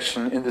this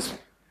section, in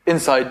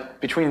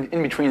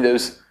between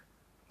those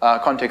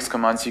context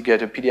commands, you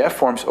get a PDF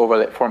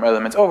form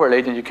elements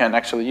overlaid, and you can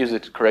actually use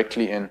it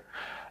correctly in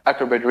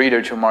Acrobat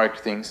Reader to mark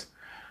things.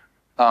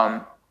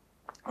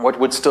 What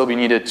would still be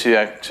needed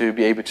to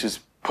be able to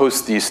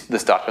post this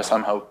data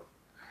somehow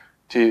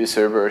to a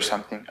server or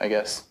something, I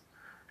guess.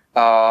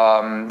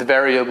 The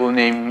variable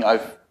naming,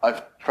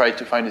 I've tried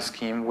to find a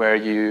scheme where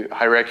you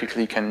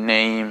hierarchically can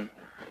name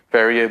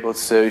variables.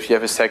 So if you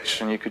have a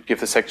section, you could give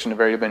the section a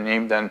variable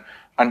name, then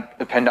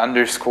append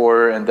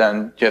underscore, and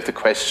then you have the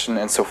question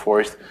and so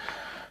forth.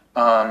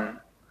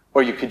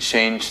 Or you could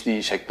change the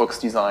checkbox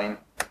design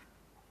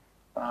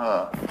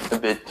a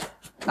bit.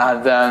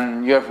 And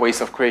then you have ways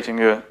of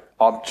creating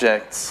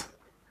objects.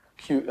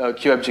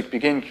 QObject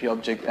begin,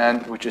 QObject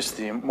end, which is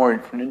the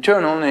more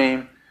internal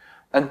name.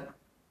 And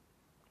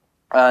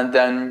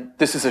then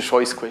this is a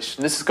choice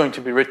question. This is going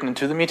to be written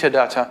into the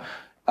metadata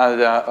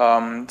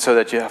so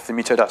that you have the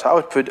metadata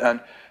output. And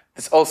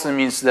this also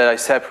means that I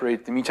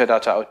separate the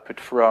metadata output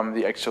from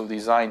the actual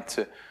design,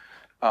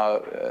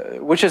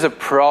 which is a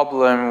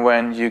problem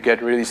when you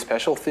get really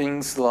special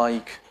things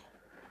like,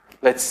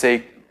 let's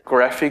say,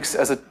 graphics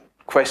as a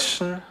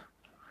question.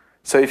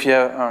 So if you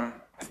have, I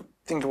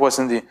think it was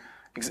in the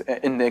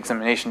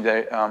examination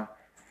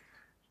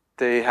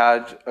they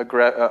had a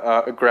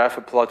graph,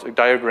 a plot, a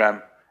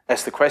diagram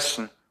as the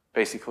question,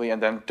 basically,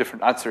 and then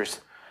different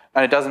answers.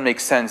 And it doesn't make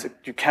sense.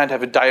 You can't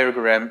have a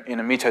diagram in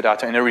a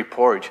metadata in a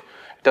report.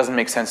 It doesn't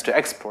make sense to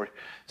export.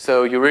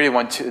 So you really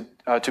want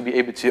to be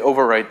able to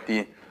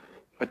overwrite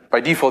but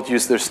by default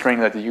use the string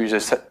that the user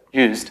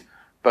used,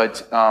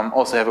 but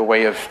also have a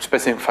way of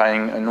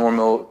specifying a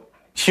normal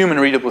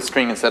human-readable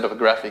string instead of a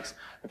graphics,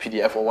 a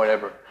PDF or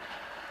whatever.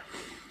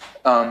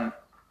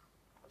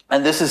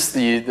 And this is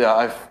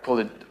I've called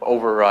it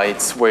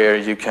overrides, where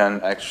you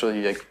can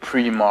actually like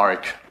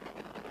pre-mark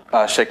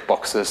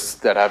checkboxes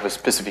that have a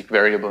specific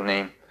variable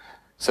name,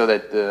 so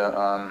that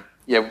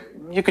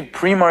you could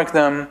pre-mark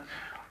them,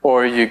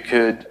 or you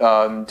could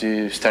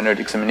do standard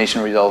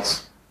examination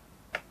results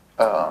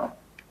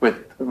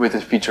with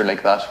a feature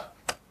like that.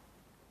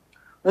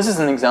 This is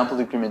an example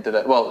document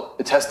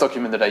a test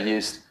document that I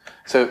used.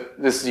 So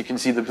this, you can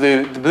see the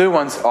blue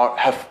ones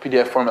have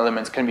PDF form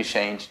elements, can be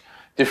changed.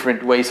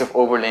 Different ways of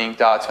overlaying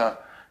data.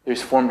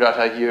 There's form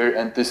data here,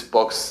 and this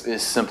box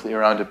is simply a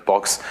rounded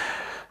box.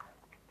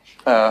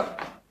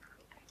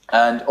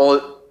 And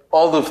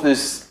all of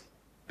this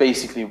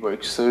basically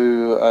works.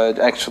 So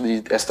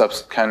actually,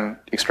 SDAPS can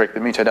extract the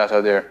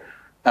metadata there,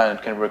 and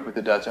it can work with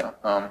the data.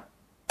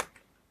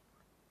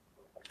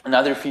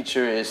 Another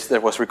feature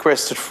that was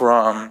requested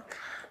from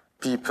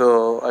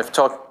people. I've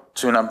talked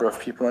to a number of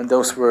people, and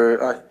those were,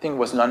 I think it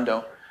was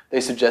Lando. They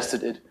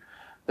suggested it,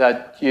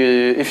 that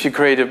if you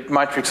create a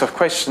matrix of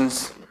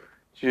questions,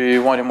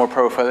 you want a more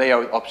powerful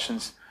layout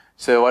options.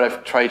 So what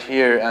I've tried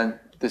here, and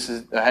this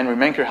is Henry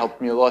Menker helped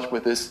me a lot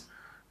with this,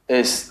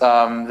 is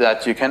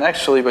that you can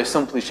actually, by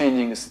simply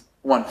changing this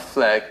one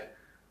flag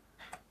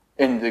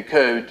in the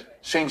code,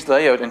 change the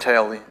layout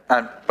entirely.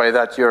 And by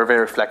that, you're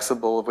very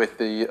flexible with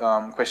the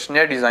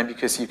questionnaire design,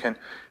 because you can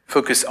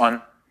focus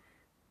on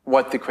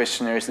what the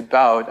questionnaire is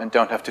about and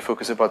don't have to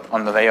focus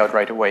on the layout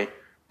right away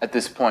at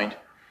this point.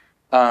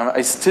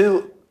 I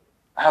still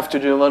have to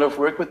do a lot of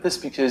work with this,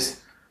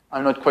 because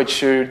I'm not quite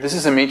sure. This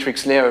is a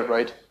matrix layout,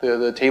 right?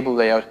 The table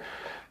layout.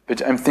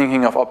 But I'm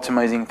thinking of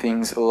optimizing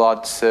things a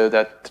lot so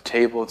that the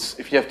tables,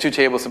 if you have two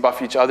tables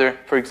above each other,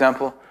 for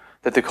example,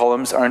 that the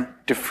columns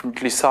aren't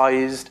differently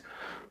sized.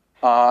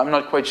 I'm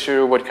not quite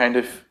sure what kind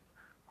of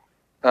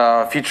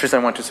features I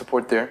want to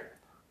support there.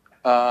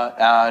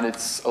 And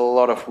it's a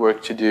lot of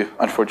work to do,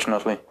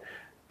 unfortunately.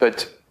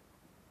 But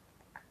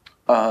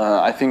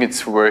I think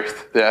it's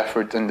worth the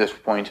effort at this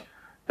point,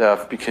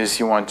 because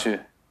you want to,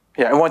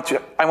 I want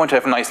to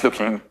have nice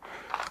looking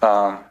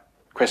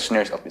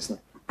questionnaires, obviously.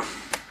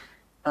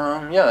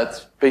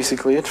 That's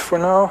basically it for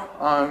now.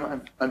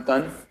 I'm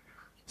done.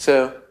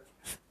 So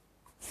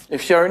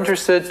if you're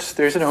interested,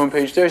 there's a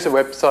homepage, there's a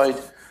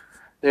website,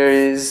 there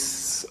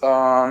is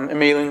a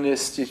mailing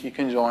list that you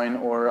can join,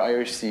 or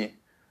IRC.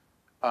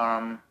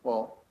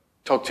 Well,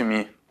 talk to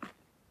me.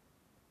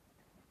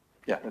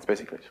 Yeah, that's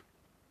basically it.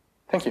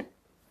 Thank you.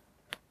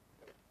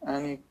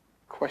 Any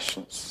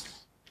questions?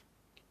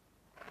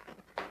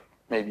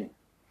 Maybe.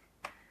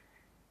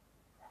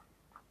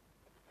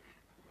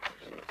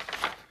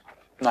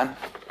 None?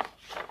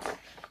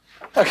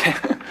 Okay.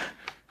 Are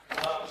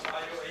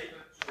you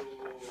able to do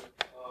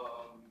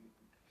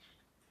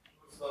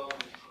some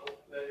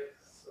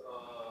complex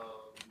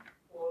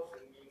reports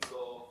in means of,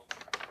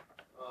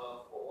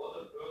 for all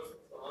the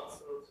persons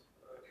answered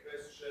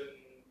question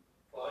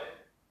 5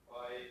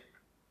 by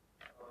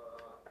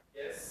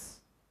yes,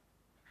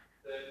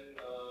 then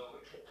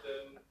which of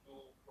them do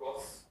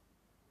cross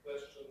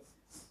question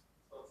 6,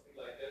 something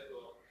like that,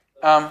 or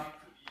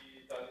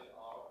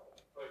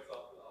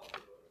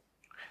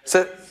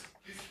So,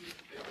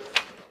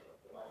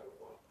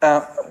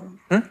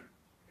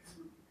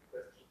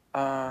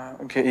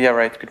 okay, yeah,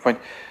 right, good point.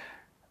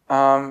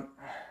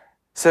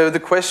 So the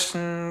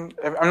question,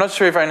 I'm not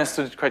sure if I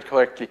understood it quite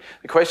correctly.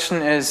 The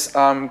question is,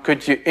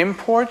 could you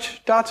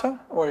import data,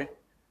 or?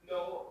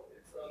 No,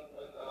 it's a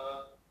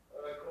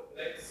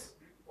complex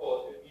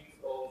report. It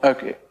means of,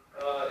 okay.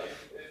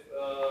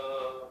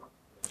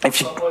 If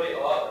you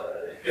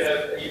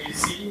have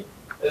ABC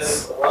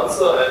as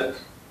answer, and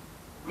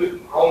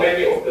how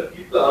many of the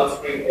people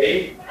answering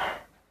A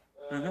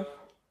would answer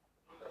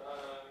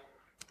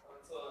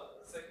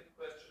a second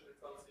question with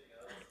something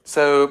else?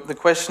 So the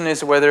question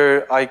is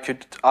whether I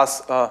could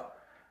ask,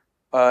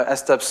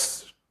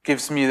 SDAPS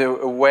gives me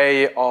a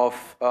way of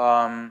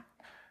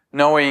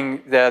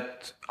knowing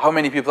that how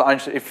many people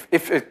answered.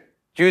 If a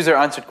user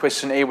answered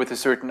question A with a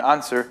certain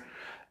answer,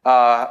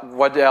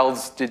 what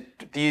else did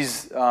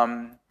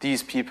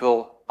these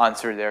people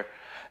answer there?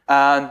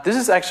 And this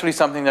is actually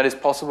something that is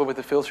possible with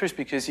the filters,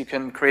 because you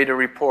can create a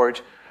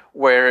report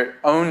where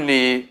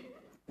only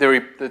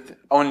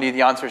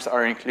the answers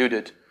are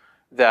included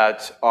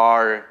that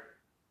are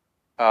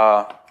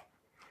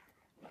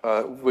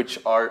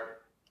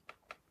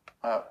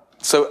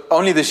so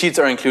only the sheets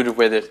are included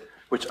with it,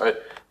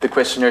 the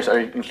questionnaires are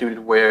included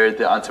where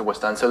the answer was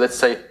done. So let's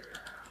say,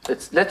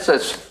 let's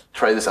just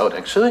try this out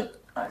actually.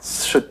 It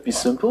should be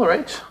simple,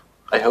 right?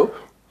 I hope.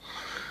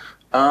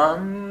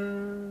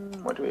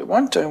 What do we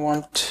want? I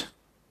want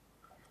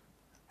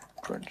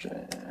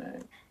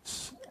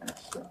projects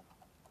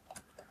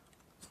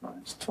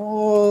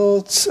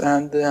installed,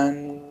 and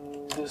then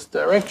this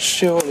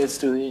direction. Let's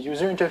do the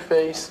user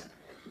interface.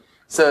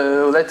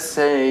 So let's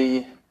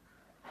say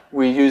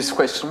we use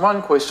question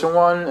one,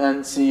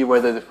 and see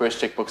whether the first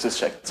checkbox is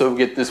checked. So we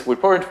get this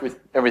report with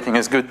everything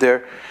is good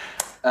there.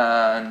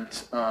 And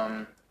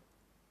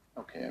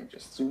okay, I'm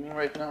just zooming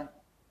right now.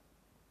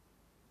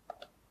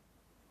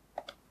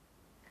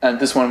 And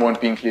this one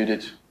won't be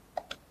included.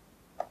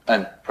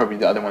 And probably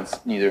the other ones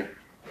neither.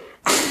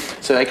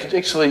 So I could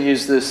actually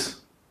use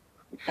this.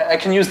 I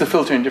can use the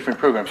filter in different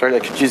programs, right? I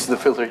could use the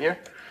filter here.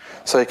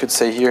 So I could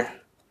say here,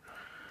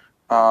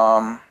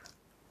 1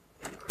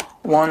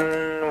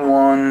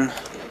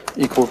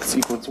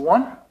 equals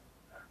 1.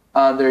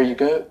 There you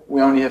go.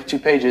 We only have 2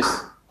 pages,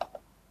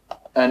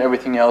 and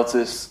everything else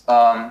is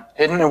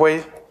hidden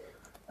away.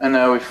 And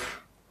now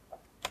if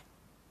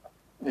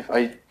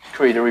I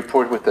create a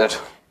report with that,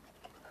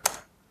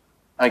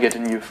 I get a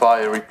new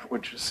file,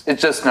 which is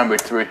it's just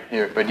numbered 3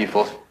 here by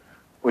default,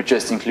 which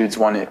just includes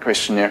 1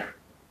 questionnaire,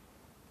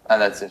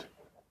 and that's it.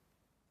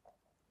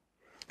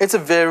 It's a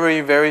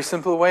very, very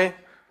simple way.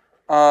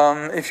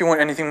 If you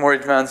want anything more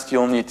advanced,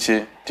 you'll need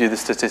to do the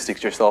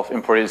statistics yourself,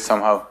 import it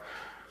somehow.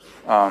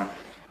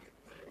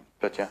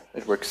 But yeah,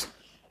 it works.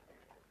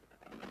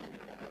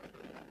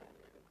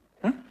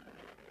 Thanks.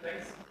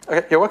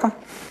 Okay, you're welcome.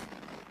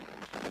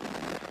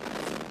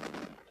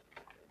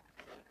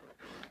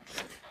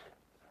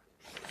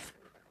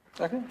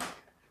 Okay.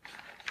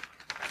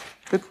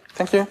 Good,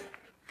 thank you.